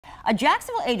A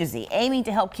Jacksonville agency aiming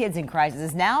to help kids in crisis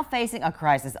is now facing a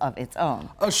crisis of its own.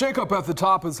 A shakeup at the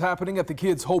top is happening at the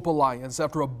Kids Hope Alliance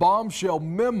after a bombshell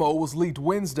memo was leaked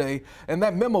Wednesday, and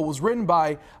that memo was written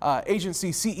by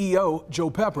agency CEO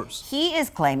Joe Peppers. He is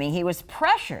claiming he was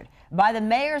pressured by the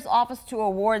mayor's office to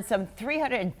award some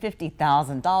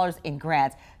 $350,000 in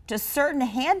grants to certain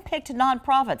hand-picked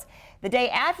nonprofits. The day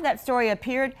after that story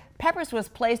appeared, Peppers was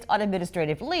placed on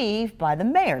administrative leave by the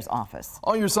mayor's office.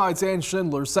 On Your Side's Ann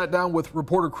Schindler sat down with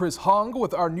reporter Chris Hong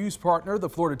with our news partner, the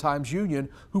Florida Times-Union,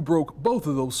 who broke both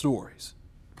of those stories.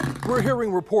 We're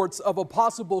hearing reports of a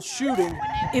possible shooting.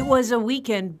 It was a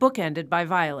weekend bookended by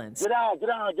violence. Get out, get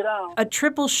out, get out. A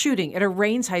triple shooting at a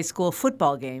Rains High School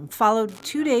football game, followed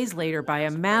 2 days later by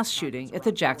a mass shooting at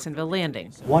the Jacksonville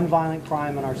Landing. One violent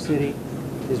crime in our city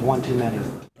is one too many.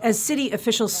 As city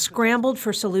officials scrambled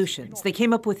for solutions, they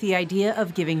came up with the idea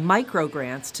of giving micro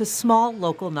grants to small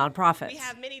local nonprofits.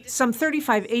 Some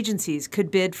 35 agencies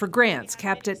could bid for grants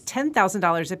capped at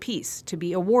 $10,000 apiece to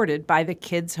be awarded by the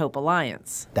Kids Hope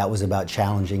Alliance. That was about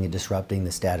challenging and disrupting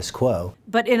the status quo.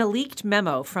 But in a leaked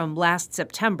memo from last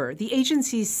September, the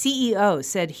agency's CEO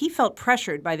said he felt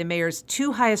pressured by the mayor's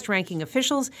two highest-ranking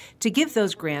officials to give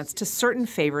those grants to certain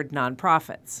favored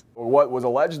nonprofits. What was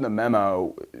alleged in the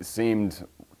memo seemed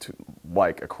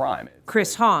like a crime.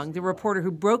 Chris Hong, the reporter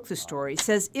who broke the story,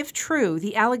 says if true,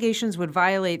 the allegations would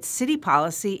violate city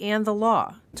policy and the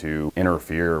law. To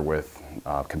interfere with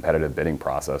a competitive bidding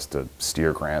process to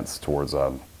steer grants towards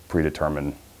a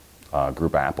predetermined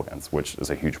group of applicants, which is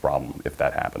a huge problem if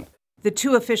that happened. The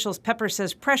two officials Peppers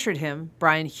says pressured him,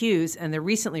 Brian Hughes and the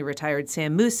recently retired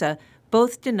Sam Musa,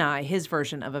 both deny his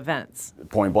version of events.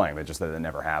 Point blank, they just said it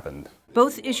never happened.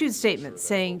 Both issued statements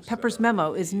saying Pepper's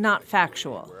memo is not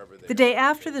factual. The day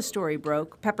after the story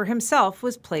broke, Pepper himself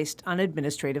was placed on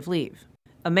administrative leave.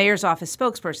 A mayor's office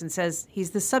spokesperson says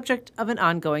he's the subject of an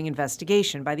ongoing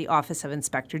investigation by the Office of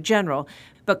Inspector General,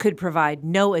 but could provide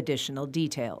no additional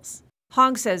details.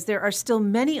 Hong says there are still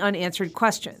many unanswered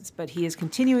questions, but he is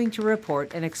continuing to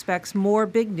report and expects more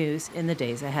big news in the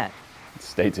days ahead.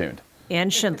 Stay tuned. Ann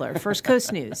Schindler, First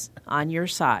Coast News, on your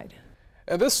side.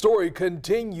 And this story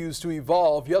continues to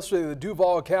evolve. Yesterday, the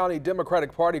Duval County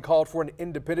Democratic Party called for an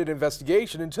independent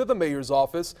investigation into the mayor's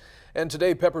office. And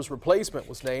today, Pepper's replacement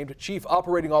was named. Chief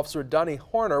Operating Officer Donnie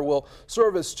Horner will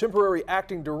serve as temporary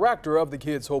acting director of the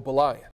Kids Hope Alliance.